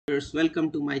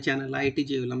Welcome to my channel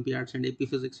IITJ Olympiads and AP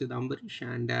Physics with Ambarish,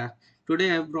 and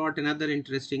today I've brought another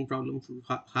interesting problem from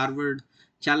Harvard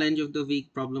Challenge of the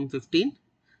Week problem 15,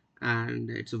 and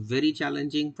it's a very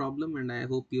challenging problem and I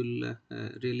hope you'll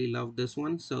really love this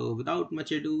one. So without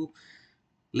much ado,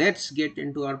 let's get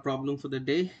into our problem for the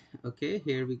day. Okay,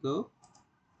 here we go.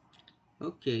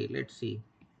 Okay, let's see.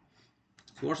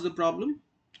 So what's the problem?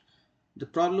 The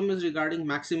problem is regarding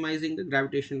maximizing the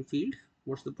gravitational field.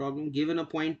 What's the problem? Given a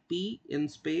point P in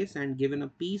space and given a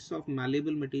piece of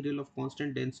malleable material of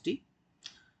constant density,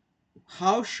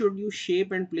 how should you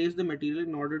shape and place the material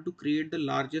in order to create the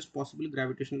largest possible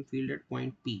gravitational field at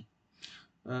point P?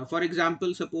 For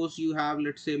example, suppose you have,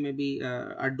 let's say, maybe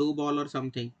a dough ball or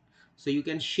something. So you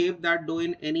can shape that dough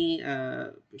in any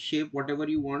shape, whatever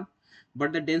you want,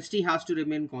 but the density has to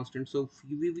remain constant. So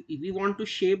if we want to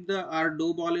shape our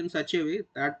dough ball in such a way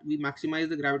that we maximize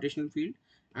the gravitational field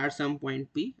at some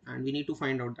point P, and we need to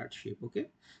find out that shape. Okay.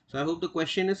 So I hope the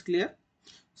question is clear.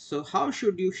 So how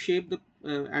should you shape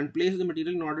and place the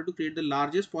material in order to create the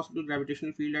largest possible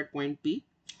gravitational field at point P?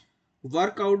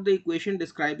 Work out the equation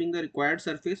describing the required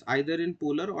surface either in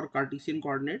polar or Cartesian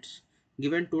coordinates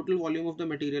given total volume of the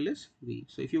material is V.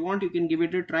 So if you want, you can give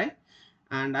it a try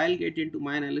and I'll get into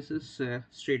my analysis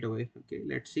straight away. Okay,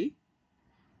 let's see.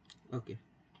 Okay,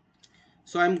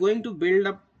 so I'm going to build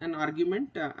up an argument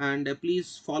and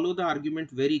please follow the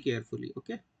argument very carefully.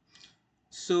 Okay.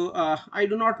 So I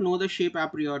do not know the shape a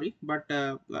priori, but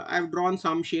I've drawn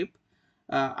some shape.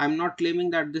 I'm not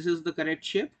claiming that this is the correct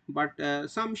shape, but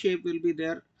some shape will be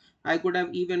there. I could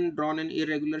have even drawn an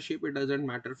irregular shape. It doesn't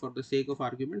matter for the sake of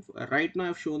argument. Right now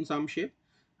I've shown some shape,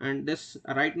 and this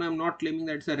right now I'm not claiming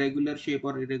that it's a regular shape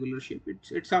or irregular shape.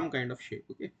 It's some kind of shape.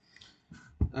 Okay.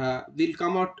 We'll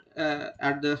come out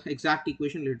at the exact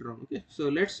equation later on. Okay. So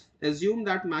let's assume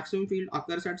that maximum field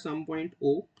occurs at some point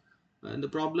O. The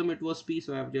problem, it was P,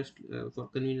 so I've just for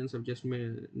convenience I've just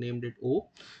named it O,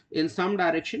 in some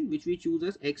direction which we choose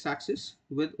as x-axis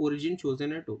with origin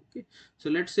chosen at O. Okay, so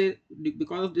let's say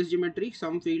because of this geometry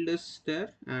some field is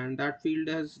there and that field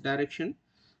has direction,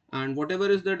 and whatever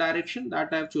is the direction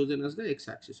that I've chosen as the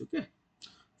x-axis. Okay,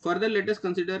 further let us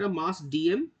consider a mass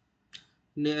dm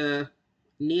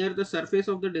near the surface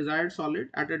of the desired solid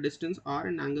at a distance r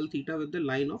and angle theta with the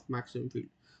line of maximum field.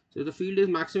 So the field is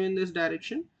maximum in this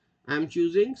direction. I am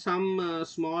choosing some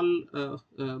small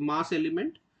mass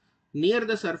element near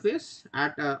the surface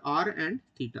at r and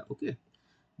theta. Okay,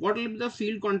 what will be the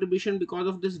field contribution because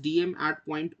of this dm at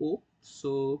point O?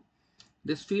 So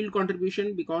this field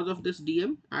contribution because of this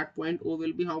dm at point O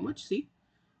will be how much? See,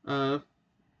 uh,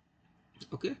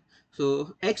 okay,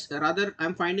 so x, rather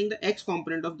I'm finding the x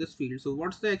component of this field. So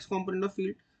what's the x component of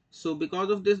field? So because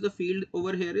of this, the field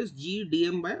over here is g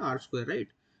dm by r square, right?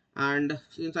 And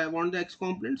since I want the x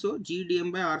component, so g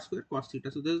dm by r square cos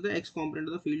theta. So this is the x component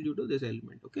of the field due to this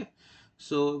element. Okay,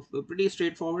 so pretty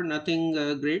straightforward, nothing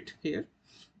great here.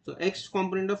 So x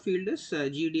component of field is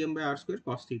g dm by r square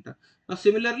cos theta. Now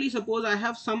similarly, suppose I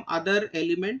have some other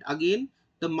element. Again,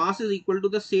 the mass is equal to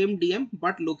the same dm,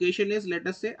 but location is, let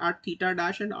us say, at theta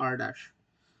dash and r dash.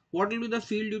 What will be the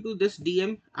field due to this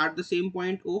dm at the same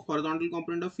point O, horizontal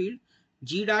component of field?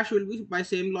 G dash will be, by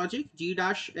same logic, g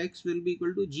dash x will be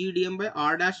equal to g dm by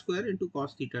r dash square into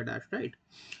cos theta dash, right?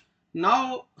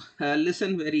 Now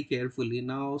listen very carefully.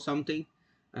 Now something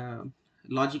uh,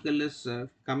 logical is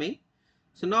coming.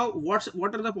 So now what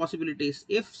are the possibilities?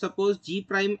 If suppose g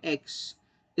prime x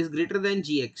is greater than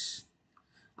gx,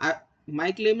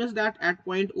 my claim is that at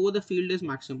point O the field is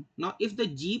maximum. Now if the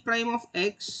g prime of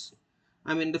x,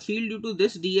 I mean the field due to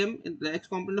this dm, the x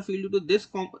component of field due to this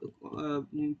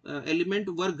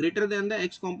element were greater than the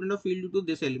x component of field due to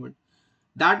this element,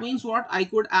 that means what? I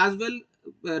could as well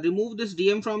remove this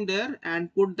dm from there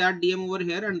and put that dm over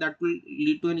here, and that will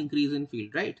lead to an increase in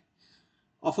field, right?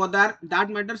 Or for that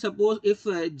matter, suppose if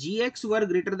gx were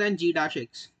greater than g dash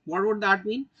x, what would that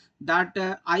mean?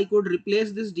 That I could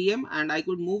replace this dm and I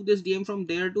could move this dm from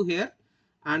there to here,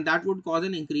 and that would cause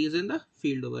an increase in the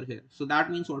field over here. So that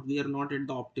means what? We are not at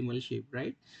the optimal shape,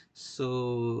 right?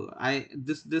 So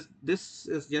this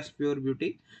is just pure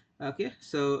beauty. Okay,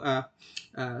 so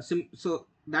so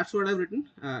that's what I've written.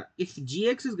 If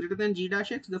gx is greater than g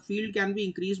dash x, the field can be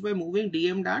increased by moving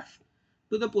dm dash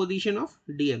to the position of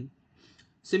dm.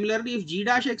 Similarly, if g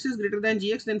dash x is greater than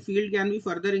gx, then field can be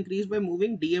further increased by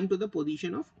moving dm to the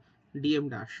position of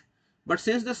dm dash. But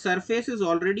since the surface is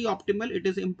already optimal, it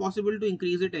is impossible to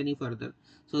increase it any further.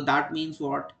 So that means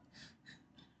what?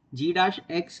 G dash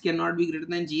x cannot be greater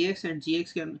than gx, and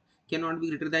gx cannot be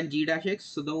greater than g dash x.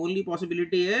 So the only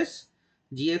possibility is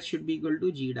gx should be equal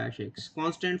to g dash x,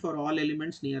 constant for all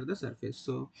elements near the surface.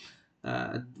 So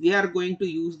we are going to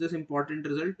use this important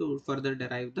result to further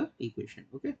derive the equation.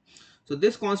 Okay, so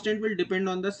this constant will depend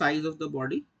on the size of the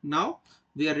body. Now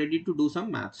we are ready to do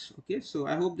some maths. Okay, so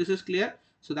I hope this is clear.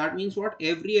 So that means what,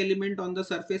 every element on the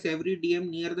surface, every dm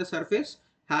near the surface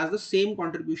has the same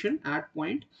contribution at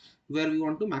point where we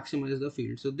want to maximize the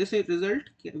field. So this result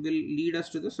will lead us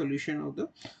to the solution of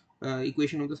the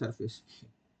equation of the surface.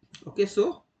 Okay,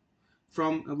 so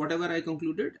from whatever I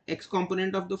concluded, x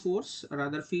component of the force,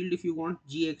 rather field, if you want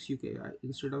gx, you can,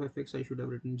 instead of fx I should have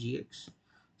written gx.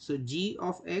 So g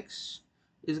of x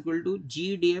is equal to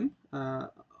g dm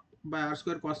by r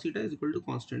square cos theta is equal to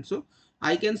constant. So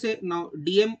I can say now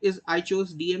dm is, I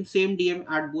chose dm, same dm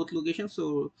at both locations,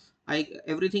 so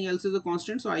everything else is a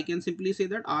constant, so I can simply say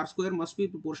that r square must be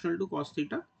proportional to cos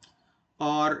theta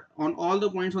or on all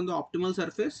the points on the optimal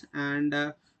surface.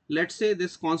 And let's say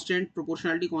this constant,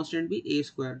 proportionality constant, be a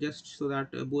square, just so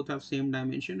that both have same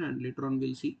dimension, and later on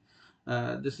we'll see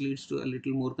this leads to a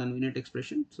little more convenient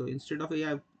expression. So instead of a,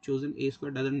 I've chosen a square,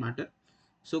 doesn't matter.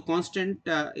 So constant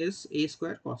is a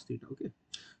square cos theta. Okay,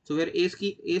 so where a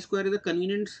square is a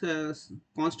convenient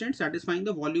constant satisfying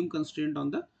the volume constraint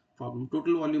on the problem.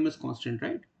 Total volume is constant,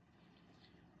 right?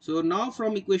 So now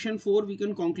from equation 4 we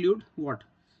can conclude what?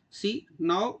 See,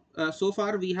 now so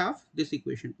far we have this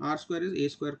equation, r square is a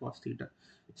square cos theta.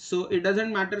 So it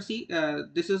doesn't matter, see,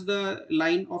 this is the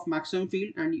line of maximum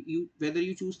field, and you, whether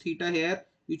you choose theta here,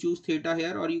 you choose theta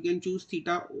here, or you can choose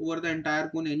theta over the entire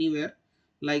cone anywhere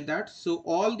like that. So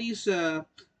all these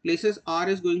places r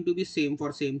is going to be same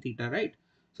for same theta, right?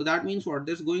 So that means what,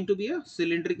 there's going to be a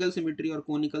cylindrical symmetry or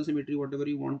conical symmetry, whatever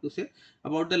you want to say,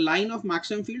 about the line of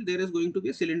maximum field. There is going to be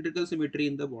a cylindrical symmetry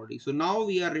in the body. So now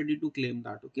we are ready to claim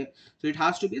that. Okay, so it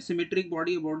has to be a symmetric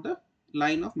body about the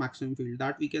line of maximum field,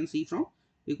 that we can see from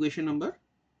equation number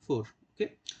 4.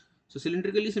 Okay, so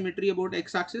cylindrically symmetry about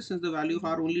x-axis, since the value of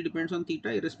r only depends on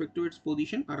theta irrespective of its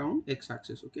position around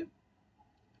x-axis. Okay,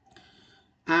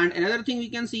 and another thing we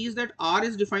can see is that r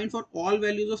is defined for all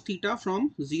values of theta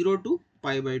from 0 to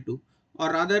pi by 2,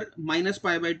 or rather minus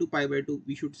pi by 2 pi by 2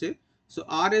 we should say. So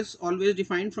r is always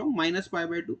defined from minus pi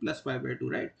by 2 plus pi by 2,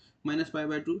 right? Minus pi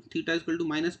by 2, theta is equal to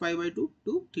minus pi by 2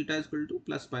 to theta is equal to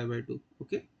plus pi by 2.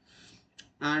 Okay,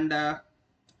 and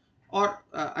or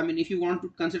I mean, if you want to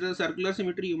consider the circular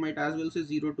symmetry, you might as well say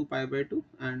 0 to pi by 2,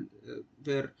 and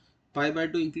where pi by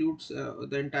 2 includes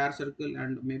the entire circle,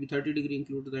 and maybe 30-degree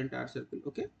includes the entire circle.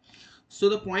 Okay, so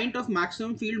the point of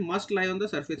maximum field must lie on the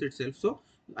surface itself. So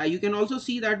you can also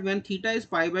see that when theta is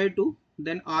pi by 2,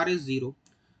 then r is 0.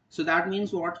 So that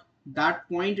means what, that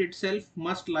point itself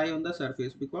must lie on the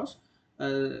surface, because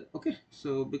okay,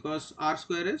 so because r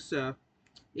square is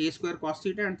a square cos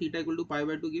theta, and theta equal to pi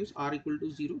by 2 gives r equal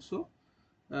to 0. So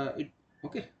it,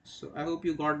 okay, so I hope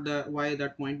you got the why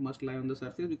that point must lie on the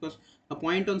surface, because a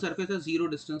point on surface has 0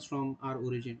 distance from our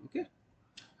origin. Okay,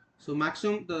 so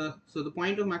the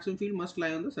point of maximum field must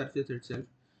lie on the surface itself.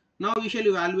 Now we shall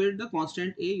evaluate the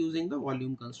constant a using the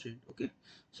volume constraint. Okay,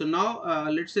 so now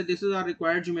let's say this is our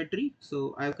required geometry.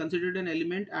 So I have considered an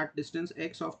element at distance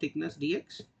x of thickness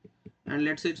dx, and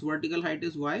let's say its vertical height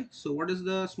is y. So what is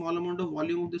the small amount of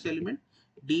volume of this element?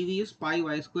 dv is pi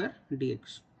y square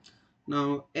dx.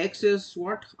 Now x is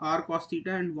what, r cos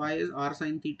theta, and y is r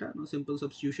sin theta. Now simple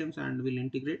substitutions and we'll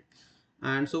integrate.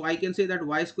 And so I can say that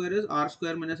y square is r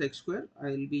square minus x square. I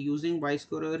will be using y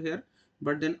square over here,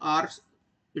 but then r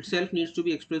itself needs to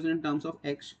be expressed in terms of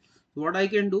x. So what I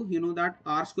can do, you know that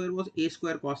r square was a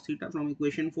square cos theta from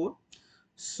equation 4.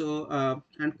 So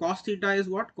and cos theta is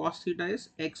what, cos theta is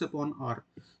x upon r.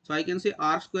 So I can say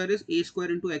r square is a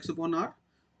square into x upon r,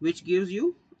 which gives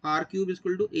you r cube is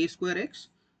equal to a square x,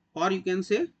 or you can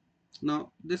say,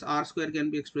 now this r square can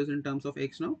be expressed in terms of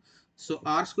x now. So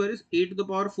r square is a to the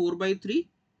power 4 by 3.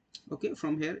 Okay,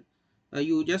 from here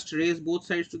you just raise both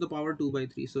sides to the power 2 by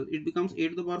 3. So it becomes a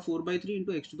to the power 4 by 3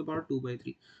 into x to the power 2 by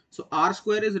 3. So r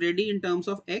square is ready in terms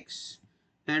of x,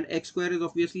 and x square is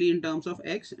obviously in terms of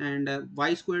x, and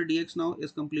y square dx now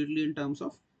is completely in terms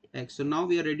of x. So now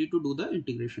we are ready to do the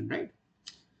integration, right?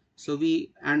 So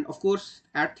we, and of course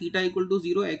at theta equal to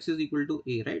 0, x is equal to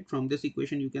a, right? From this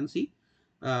equation you can see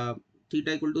uh,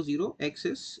 theta equal to 0, x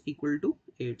is equal to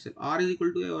a itself. R is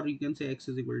equal to a, or you can say x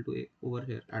is equal to a over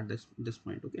here at this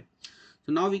point. Okay,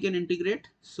 so now we can integrate.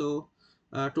 So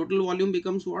total volume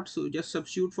becomes what? So just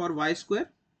substitute for y square,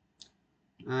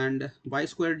 and y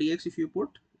square dx, if you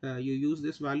put you use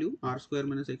this value r square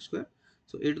minus x square.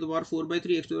 So a to the power 4 by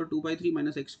 3 x to the power 2 by 3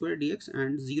 minus x square dx,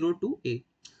 and 0 to a.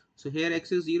 So here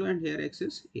x is 0 and here x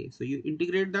is a. So you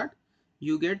integrate that,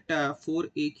 you get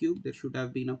 4a cube. There should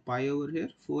have been a pi over here,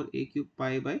 4a cube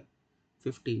pi by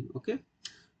 15. Okay,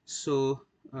 so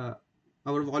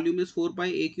our volume is 4 pi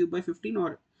a cube by 15,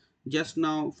 or just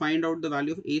now find out the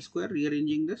value of a square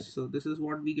rearranging this. So this is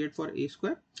what we get for a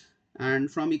square,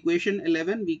 and from equation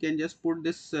 11 we can just put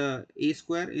this a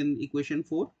square in equation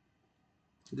 4.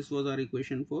 This was our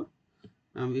equation 4,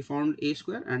 and we found a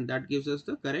square, and that gives us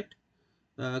the correct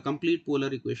complete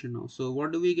polar equation now. So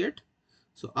what do we get?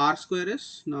 So r square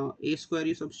is, now a square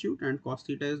you substitute and cos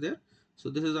theta is there. So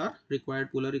this is our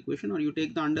required polar equation, or you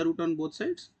take the under root on both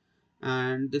sides,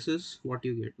 and this is what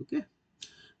you get. Okay.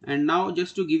 And now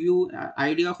just to give you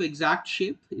idea of exact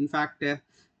shape, in fact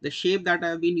the shape that I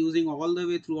have been using all the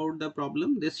way throughout the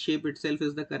problem, this shape itself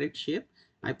is the correct shape.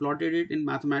 I plotted it in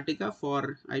Mathematica.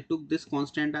 For I took this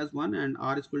constant as 1 and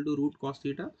r is equal to root cos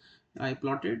theta. I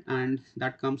plotted, and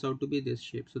that comes out to be this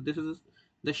shape. So this is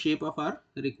the shape of our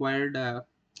required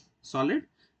solid,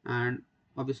 and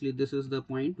obviously this is the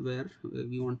point where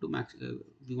we wanted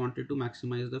to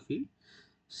maximize the field.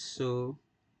 So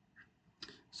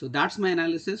that's my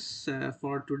analysis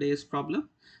for today's problem.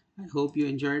 I hope you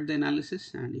enjoyed the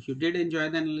analysis, and if you did enjoy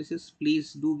the analysis,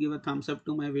 please do give a thumbs up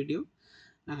to my video,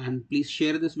 and please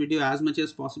share this video as much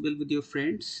as possible with your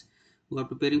friends who are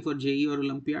preparing for JEE or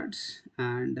Olympiads.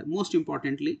 And most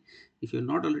importantly, if you're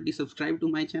not already subscribed to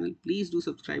my channel, please do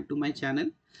subscribe to my channel.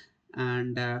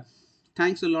 And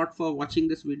thanks a lot for watching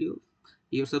this video.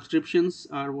 Your subscriptions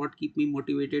are what keep me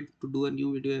motivated to do a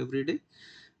new video every day.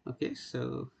 Okay,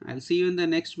 so I'll see you in the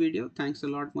next video. Thanks a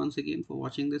lot once again for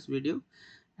watching this video,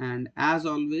 and as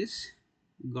always,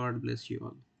 God bless you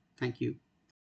all. Thank you.